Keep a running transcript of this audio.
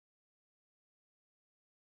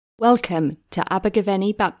Welcome to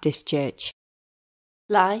Abergavenny Baptist Church.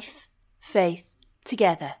 Life, faith,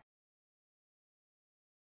 together.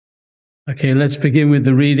 Okay, let's begin with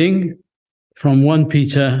the reading from 1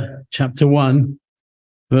 Peter chapter 1,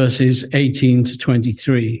 verses 18 to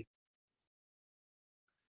 23.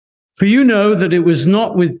 For you know that it was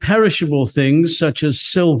not with perishable things such as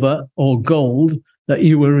silver or gold that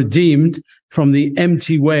you were redeemed from the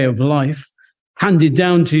empty way of life handed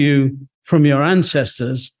down to you from your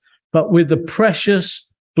ancestors, but with the precious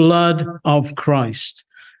blood of Christ,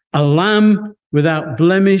 a lamb without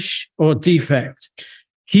blemish or defect.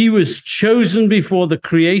 He was chosen before the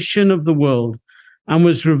creation of the world and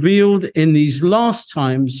was revealed in these last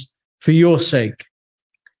times for your sake.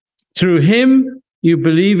 Through him you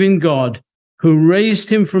believe in God, who raised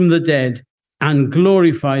him from the dead and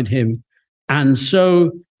glorified him, and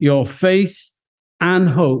so your faith and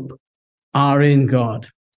hope are in God.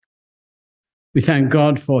 We thank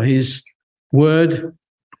God for his word,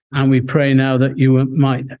 and we pray now that you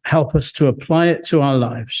might help us to apply it to our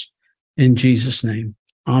lives. In Jesus' name,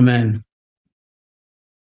 amen.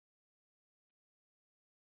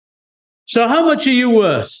 So how much are you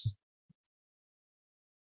worth?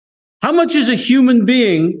 How much is a human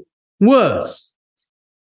being worth?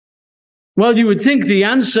 Well, you would think the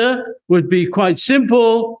answer would be quite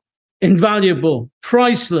simple: invaluable,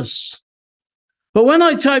 priceless. But when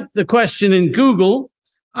I typed the question in Google,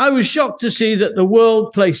 I was shocked to see that the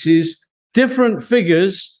world places different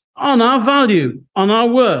figures on our value, on our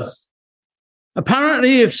worth.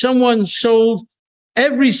 Apparently, if someone sold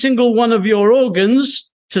every single one of your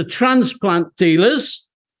organs to transplant dealers,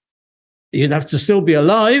 you'd have to still be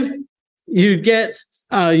alive. You'd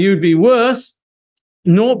be worth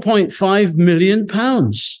 £0.5 million.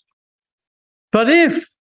 But if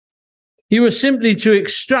you were simply to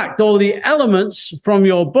extract all the elements from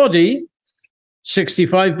your body,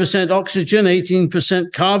 65% oxygen,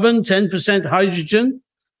 18% carbon, 10% hydrogen,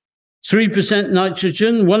 3%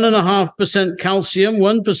 nitrogen, 1.5% calcium,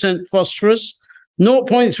 1% phosphorus,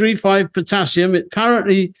 0.35 potassium,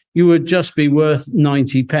 apparently you would just be worth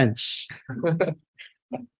 90 pence.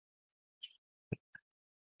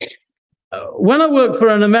 When I worked for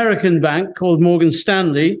an American bank called Morgan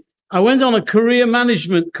Stanley, I went on a career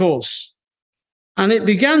management course. And it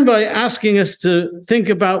began by asking us to think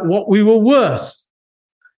about what we were worth.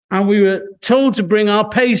 And we were told to bring our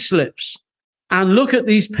pay slips and look at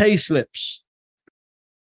these pay slips.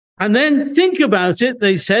 And then think about it,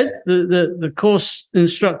 they said, the course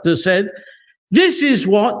instructor said, this is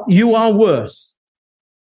what you are worth.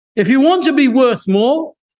 If you want to be worth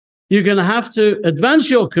more, you're going to have to advance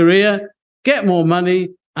your career, get more money,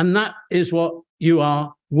 and that is what you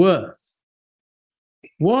are worth.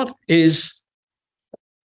 What is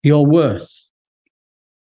your worth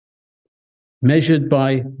measured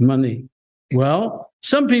by money? Well,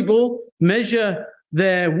 some people measure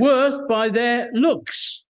their worth by their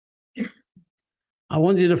looks. I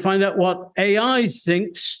want you to find out what AI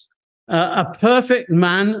thinks a perfect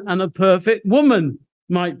man and a perfect woman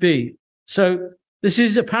might be. So this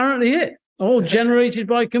is apparently it, all generated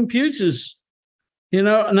by computers. You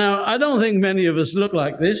know, now I don't think many of us look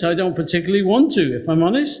like this. I don't particularly want to, if I'm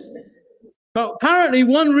honest. But apparently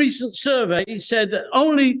one recent survey said that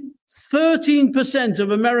only 13%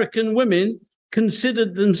 of American women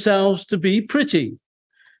considered themselves to be pretty.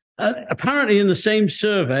 Apparently in the same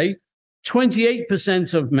survey,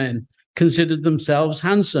 28% of men considered themselves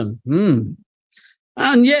handsome.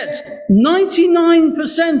 And yet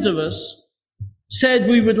 99% of us said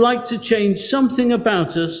we would like to change something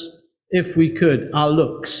about us if we could, our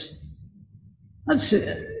looks. That's,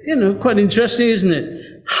 quite interesting, isn't it?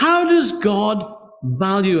 How does God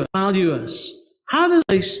value us? How does he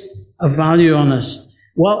place a value on us?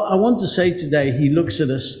 Well, I want to say today, he looks at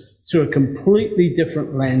us through a completely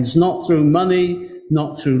different lens, not through money,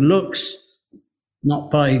 not through looks, not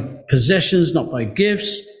by possessions, not by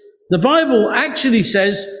gifts. The Bible actually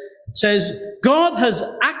says God has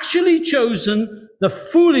actually chosen the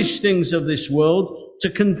foolish things of this world to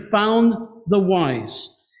confound the wise,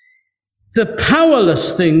 the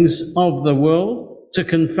powerless things of the world to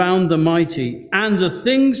confound the mighty, and the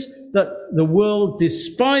things that the world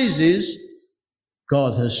despises,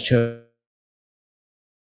 God has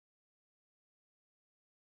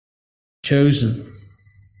chosen.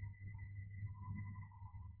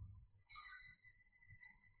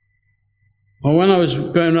 Well, when I was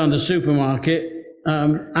going around the supermarket,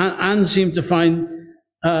 Anne seemed to find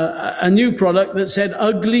a new product that said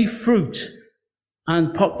ugly fruit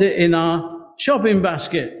and popped it in our shopping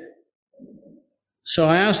basket. So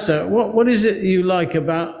I asked her, what is it you like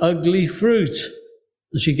about ugly fruit?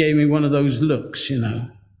 And she gave me one of those looks,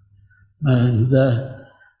 And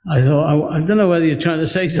I thought, I don't know whether you're trying to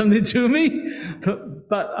say something to me,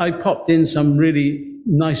 but I popped in some really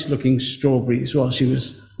nice looking strawberries while she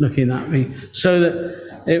was looking at me. So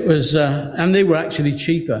that it was, and they were actually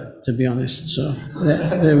cheaper, to be honest. So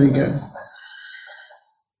there we go.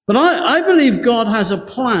 But I believe God has a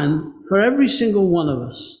plan for every single one of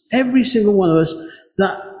us,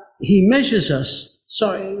 that he measures us,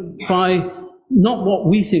 by not what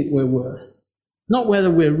we think we're worth, not whether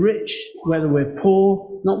we're rich, whether we're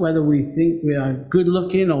poor, not whether we think we are good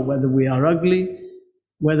looking or whether we are ugly,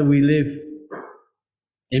 whether we live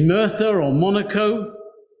in Merthyr or Monaco.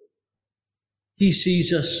 He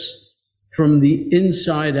sees us from the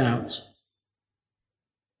inside out.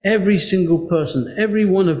 Every single person, every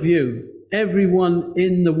one of you, everyone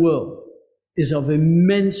in the world is of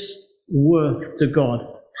immense worth to God.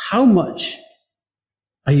 How much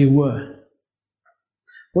are you worth?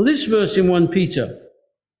 Well, this verse in 1 Peter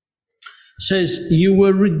says, you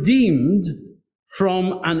were redeemed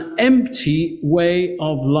from an empty way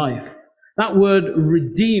of life. That word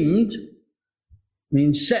redeemed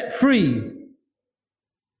means set free.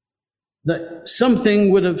 That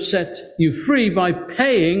something would have set you free by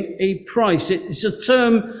paying a price. It's a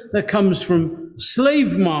term that comes from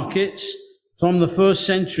slave markets from the first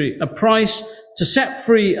century. A price to set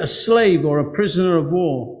free a slave or a prisoner of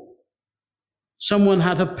war. Someone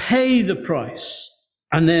had to pay the price,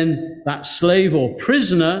 and then that slave or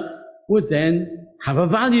prisoner would then have a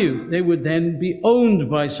value. They would then be owned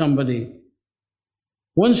by somebody.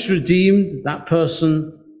 Once redeemed, that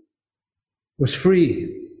person was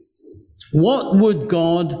free. What would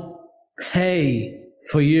God pay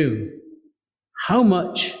for you? How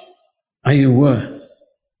much are you worth?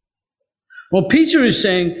 Well, Peter is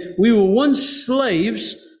saying we were once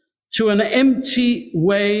slaves to an empty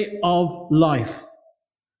way of life,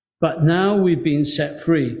 but now we've been set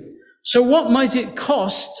free. So what might it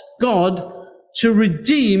cost God to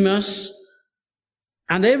redeem us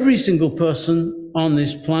and every single person on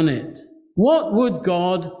this planet? What would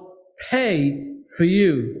God pay for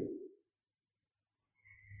you?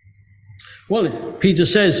 Well, Peter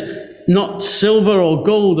says, not silver or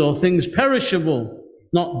gold or things perishable,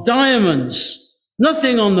 not diamonds,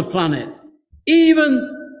 nothing on the planet, even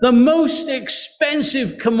the most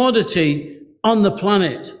expensive commodity on the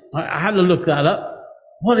planet. I had to look that up.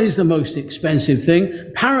 What is the most expensive thing?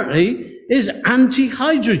 Apparently is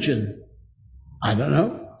anti-hydrogen. I don't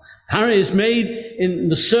know. Apparently it's made in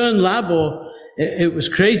the CERN lab, or it was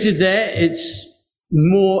created there. It's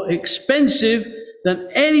more expensive than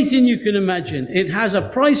anything you can imagine. It has a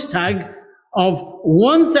price tag of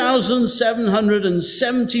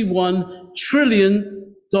 $1,771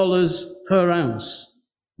 trillion per ounce.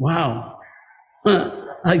 Wow.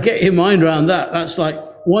 I get your mind around that. That's like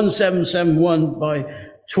 1771 by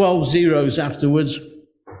 12 zeros afterwards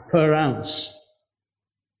per ounce.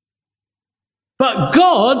 But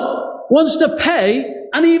God wants to pay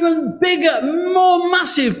an even bigger, more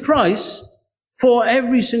massive price for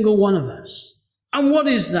every single one of us. And what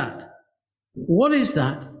is that? What is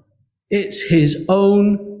that? It's his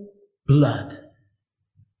own blood.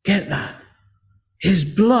 Get that? His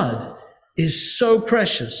blood is so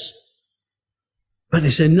precious, but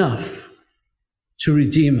it's enough to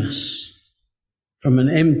redeem us from an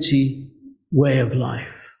empty way of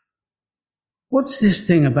life. What's this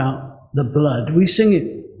thing about the blood? We sing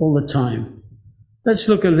it all the time. Let's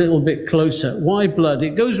look a little bit closer. Why blood?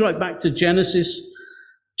 It goes right back to Genesis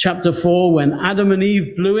chapter 4, when Adam and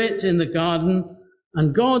Eve blew it in the garden,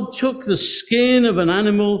 and God took the skin of an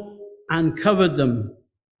animal and covered them.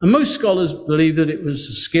 And most scholars believe that it was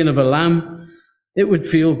the skin of a lamb. It would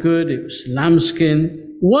feel good. It was lamb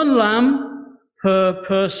skin. 1 lamb per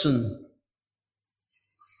person.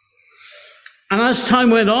 And as time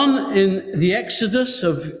went on in the exodus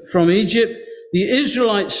from Egypt, the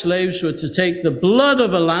Israelite slaves were to take the blood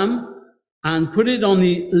of a lamb and put it on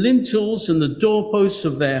the lintels and the doorposts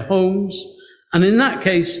of their homes. And in that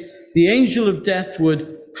case, the angel of death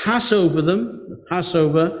would pass over them, the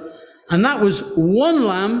Passover, and that was 1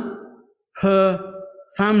 lamb per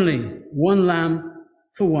family, 1 lamb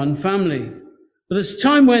for 1 family. But as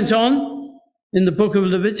time went on, in the book of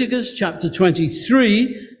Leviticus, chapter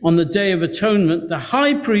 23, on the Day of Atonement, the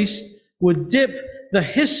high priest would dip the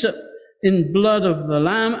hyssop in blood of the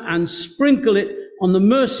lamb and sprinkle it on the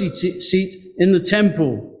mercy seat in the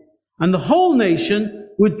temple. And the whole nation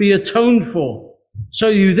would be atoned for. So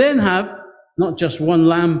you then have not just 1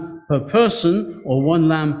 lamb per person or 1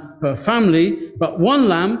 lamb per family, but 1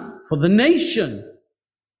 lamb for the nation.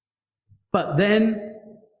 But then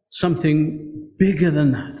something bigger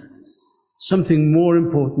than that, something more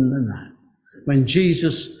important than that. When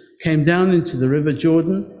Jesus came down into the river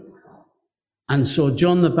Jordan and saw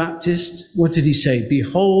John the Baptist, what did he say?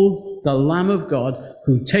 Behold, the Lamb of God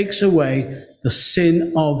who takes away the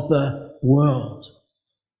sin of the world.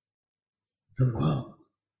 The world.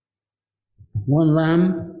 One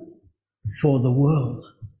lamb for the world.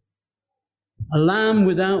 A lamb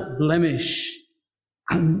without blemish.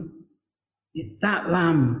 And that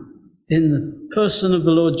lamb, in the person of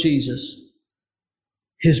the Lord Jesus,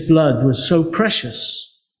 his blood was so precious.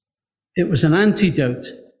 It was an antidote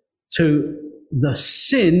to the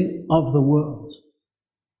sin of the world.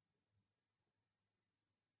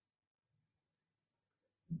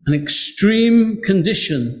 An extreme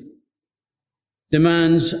condition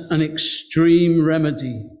demands an extreme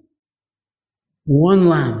remedy. One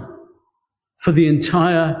lamb for the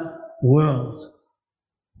entire world.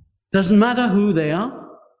 Doesn't matter who they are,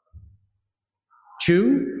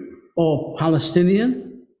 Jew or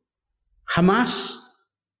Palestinian, Hamas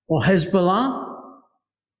or Hezbollah.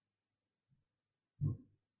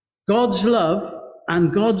 God's love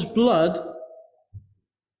and God's blood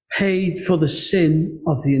paid for the sin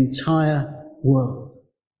of the entire world.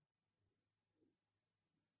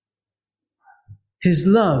 His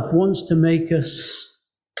love wants to make us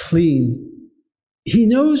clean. He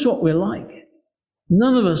knows what we're like.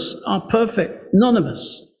 None of us are perfect. None of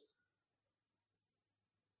us.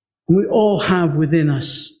 And we all have within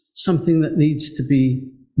us something that needs to be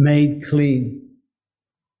made clean.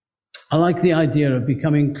 I like the idea of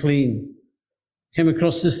becoming clean. Came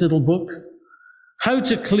across this little book, How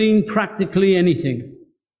to Clean Practically Anything.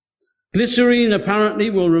 Glycerine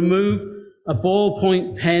apparently will remove a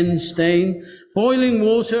ballpoint pen stain. Boiling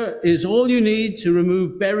water is all you need to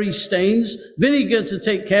remove berry stains. Vinegar to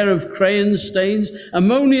take care of crayon stains.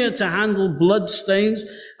 Ammonia to handle blood stains.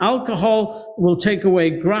 Alcohol will take away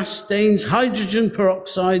grass stains. Hydrogen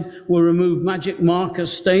peroxide will remove magic marker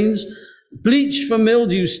stains. Bleach for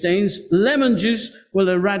mildew stains. Lemon juice will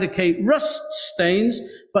eradicate rust stains.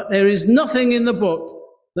 But there is nothing in the book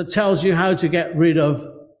that tells you how to get rid of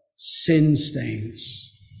sin stains.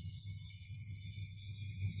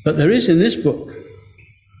 But there is in this book.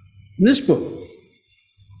 This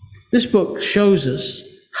book shows us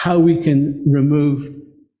how we can remove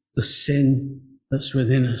the sin that's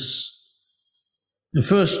within us. In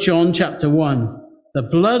 1 John chapter 1, the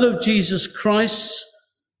blood of Jesus Christ,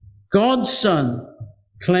 God's Son,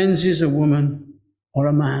 cleanses a woman or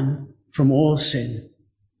a man from all sin.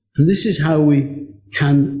 And this is how we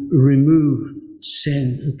can remove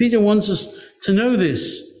sin. And Peter wants us to know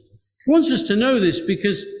this. He wants us to know this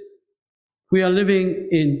because we are living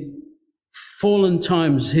in fallen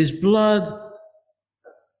times. His blood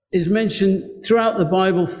is mentioned throughout the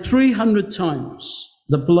Bible 300 times.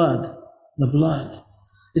 The blood.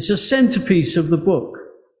 It's a centerpiece of the book.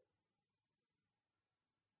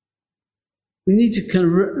 We need to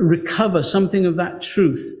recover something of that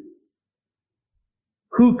truth.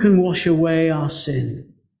 Who can wash away our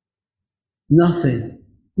sin? Nothing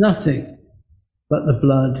but the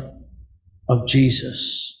blood of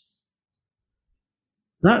Jesus.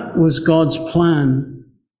 That was God's plan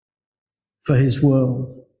for his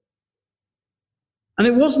world. And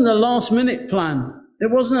it wasn't a last-minute plan.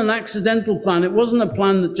 It wasn't an accidental plan. It wasn't a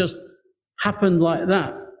plan that just happened like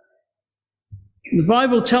that. The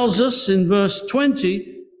Bible tells us in verse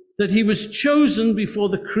 20 that he was chosen before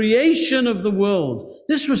the creation of the world.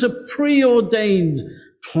 This was a preordained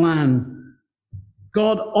plan.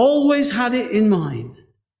 God always had it in mind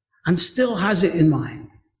and still has it in mind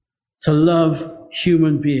to love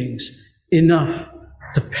human beings enough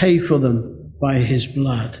to pay for them by his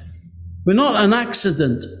blood. We're not an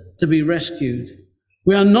accident to be rescued.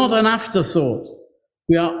 We are not an afterthought.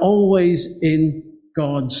 We are always in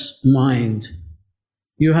God's mind.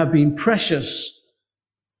 You have been precious,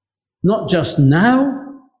 not just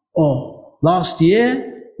now or last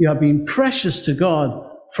year. You have been precious to God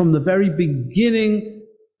from the very beginning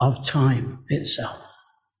of time itself.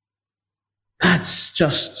 That's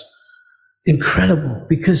just incredible.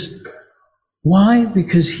 Because why?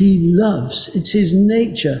 Because he loves. It's his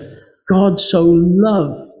nature. God so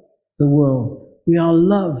loved the world. We are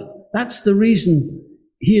loved. That's the reason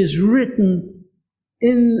he has written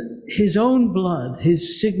in his own blood,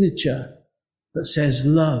 his signature that says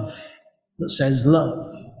love,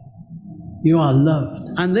 You are loved.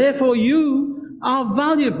 And therefore you are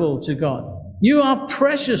valuable to God. You are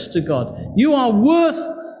precious to God. You are worth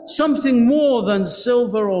something more than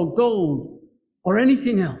silver or gold or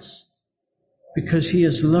anything else because he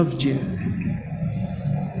has loved you.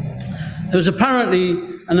 There was apparently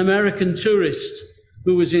an American tourist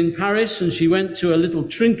who was in Paris, and she went to a little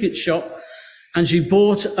trinket shop and she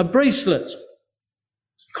bought a bracelet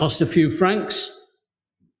cost a few francs,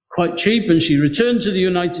 quite cheap, and she returned to the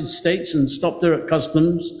United States and stopped her at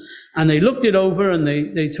customs, and they looked it over and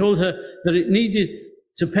they told her that it needed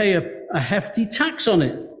to pay a hefty tax on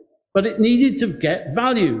it, but it needed to get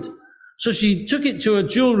valued. So she took it to a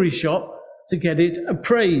jewelry shop to get it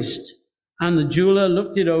appraised, and the jeweler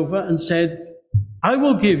looked it over and said, "I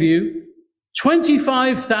will give you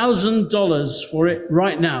 $25,000 for it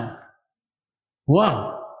right now."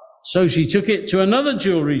 Wow. So she took it to another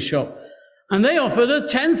jewelry shop, and they offered her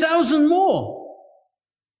 10,000 more.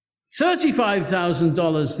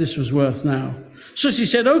 $35,000 this was worth now. So she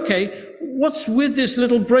said, "Okay, what's with this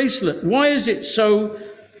little bracelet? Why is it so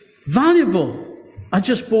valuable? I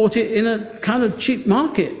just bought it in a kind of cheap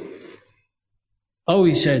market." "Oh,"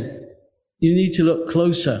 he said, "you need to look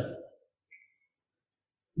closer."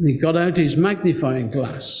 And he got out his magnifying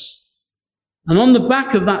glass. And on the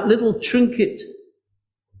back of that little trinket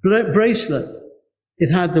bracelet, it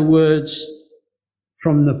had the words,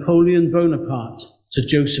 "From Napoleon Bonaparte to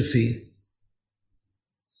Josephine."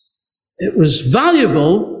 It was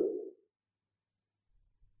valuable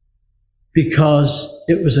because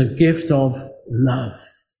it was a gift of love.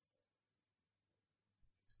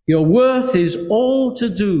 Your worth is all to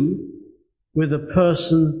do with a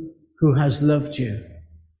person who has loved you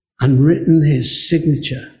and written his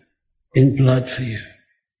signature in blood for you.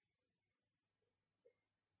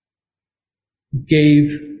 He gave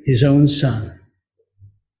his own son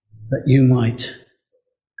that you might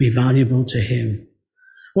be valuable to him.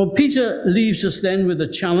 Well, Peter leaves us then with a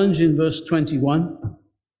challenge in verse 21.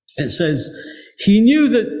 It says, he knew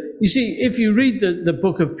that, you see, if you read the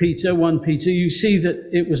book of Peter, 1 Peter, you see that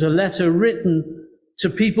it was a letter written to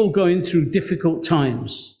people going through difficult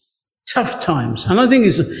times, tough times. And I think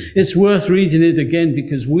it's worth reading it again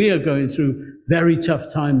because we are going through very tough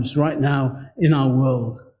times right now in our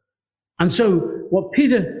world. And so what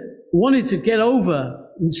Peter wanted to get over,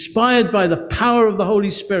 inspired by the power of the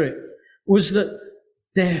Holy Spirit, was that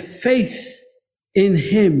their faith in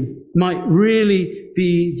him might really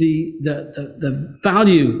be the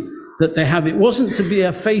value that they have. It wasn't to be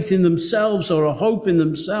a faith in themselves or a hope in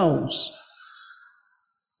themselves,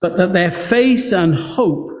 but that their faith and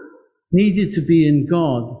hope needed to be in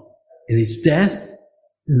God, in his death,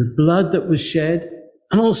 in the blood that was shed,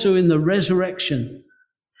 and also in the resurrection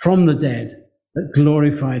from the dead that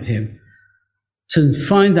glorified him. To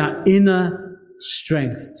find that inner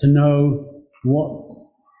strength to know what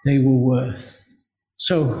they were worth.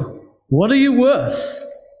 So, what are you worth?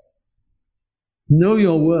 Know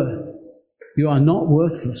your worth. You are not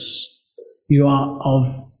worthless. You are of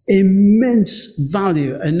immense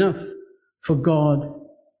value, enough for God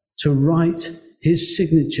to write his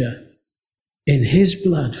signature in his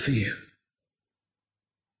blood for you.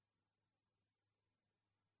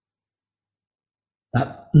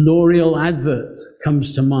 That L'Oreal advert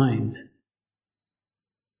comes to mind.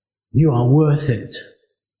 You are worth it.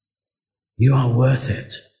 You are worth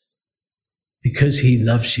it. Because he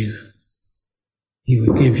loves you. He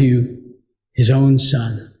would give you his own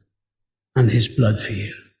son and his blood for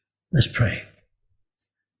you. Let's pray.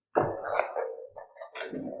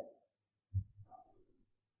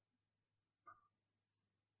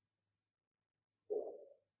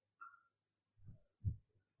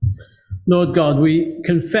 Lord God, we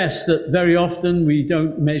confess that very often we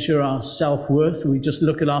don't measure our self-worth. We just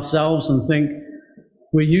look at ourselves and think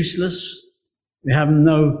we're useless. We have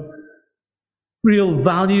no real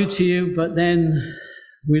value to you. But then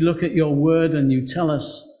we look at your word and you tell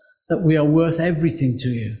us that we are worth everything to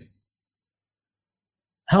you.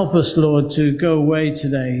 Help us, Lord, to go away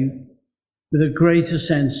today with a greater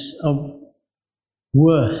sense of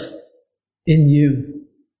worth in you.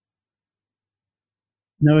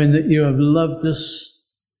 Knowing that you have loved us,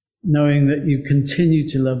 knowing that you continue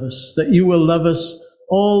to love us, that you will love us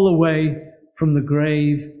all the way from the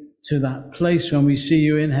grave to that place when we see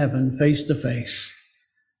you in heaven face to face,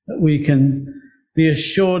 that we can be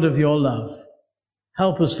assured of your love.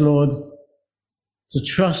 Help us, Lord, to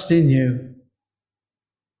trust in you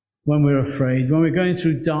when we're afraid, when we're going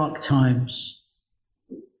through dark times,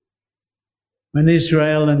 when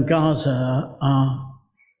Israel and Gaza are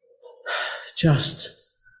just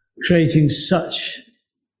creating such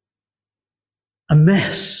a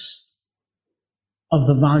mess of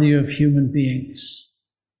the value of human beings.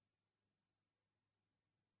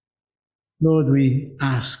 Lord, we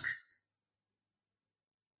ask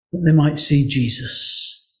that they might see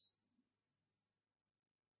Jesus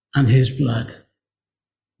and his blood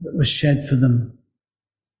that was shed for them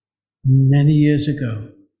many years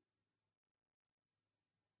ago,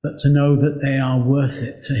 but to know that they are worth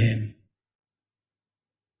it to him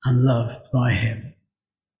and loved by him.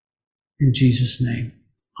 In Jesus' name,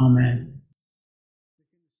 amen.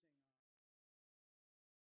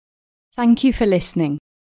 Thank you for listening.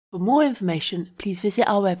 For more information, please visit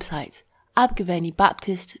our website,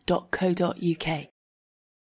 abergavenybaptist.co.uk.